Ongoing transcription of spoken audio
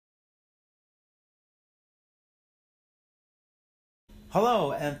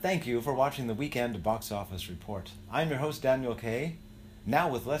Hello, and thank you for watching the Weekend Box Office Report. I'm your host, Daniel Kay, now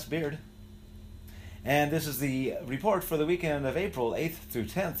with less beard. And this is the report for the weekend of April 8th through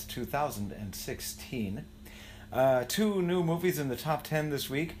 10th, 2016. Two new movies in the top 10 this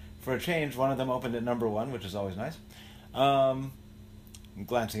week. For a change, one of them opened at number 1, which is always nice. I'm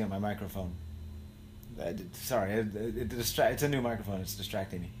glancing at my microphone. Sorry, it's a new microphone. It's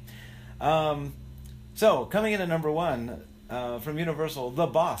distracting me. So, coming in at number 1, from Universal, The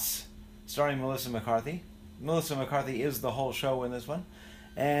Boss, starring Melissa McCarthy. Melissa McCarthy is the whole show in this one.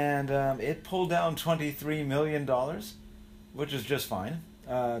 And it pulled down $23 million, which is just fine.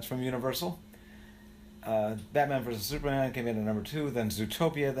 It's from Universal. Batman vs. Superman came in at number 2. Then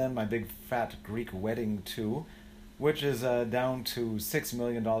Zootopia, then My Big Fat Greek Wedding 2, which is down to $6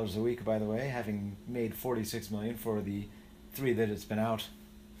 million a week, by the way, having made $46 million for the 3 that it's been out.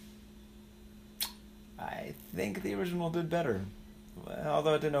 I think the original did better,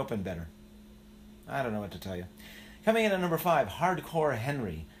 although it didn't open better. I don't know what to tell you. Coming in at number 5, Hardcore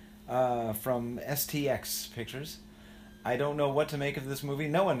Henry, from STX Pictures. I don't know what to make of this movie.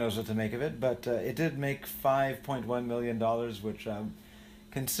 No one knows what to make of it, but it did make $5.1 million, which,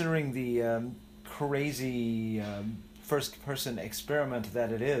 considering the crazy first-person experiment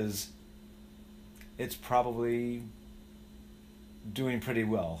that it is, it's probably doing pretty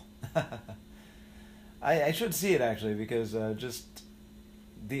well. I should see it, actually, because just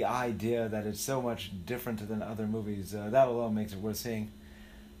the idea that it's so much different than other movies, that alone makes it worth seeing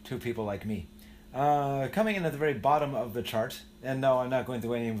to people like me. Coming in at the very bottom of the chart, and no, I'm not going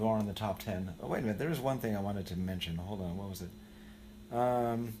through any more on the top 10. Oh, wait a minute, there was one thing I wanted to mention. Hold on, what was it?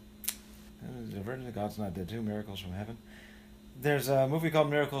 The Virgin of God's Not Dead 2, Miracles from Heaven. There's a movie called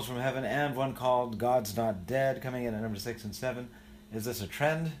Miracles from Heaven and one called God's Not Dead, coming in at number 6 and 7. Is this a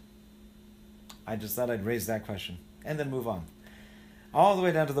trend? I just thought I'd raise that question and then move on. All the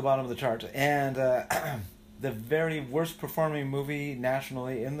way down to the bottom of the chart. And the very worst performing movie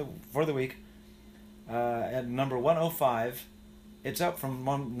nationally for the week, at number 105. It's up from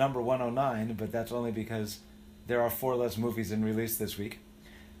number 109, but that's only because there are 4 less movies in release this week.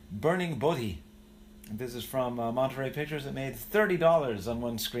 Burning Bodhi. This is from Monterey Pictures. It made $30 on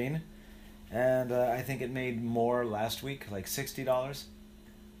one screen. And I think it made more last week, like $60.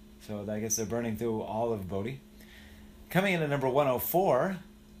 So I guess they're burning through all of Bodhi. Coming in at number 104,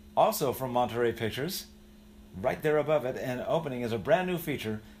 also from Monterey Pictures, right there above it, and opening as a brand new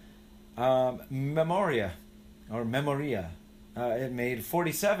feature, Memoria. It made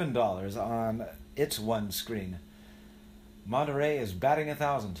 $47 on its one screen. Monterey is batting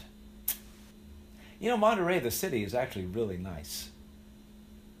 1,000. You know, Monterey, the city, is actually really nice.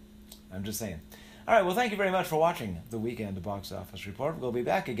 I'm just saying. All right, well, thank you very much for watching the Weekend Box Office Report. We'll be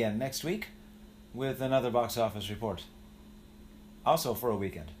back again next week with another box office report. Also for a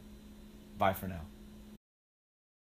weekend. Bye for now.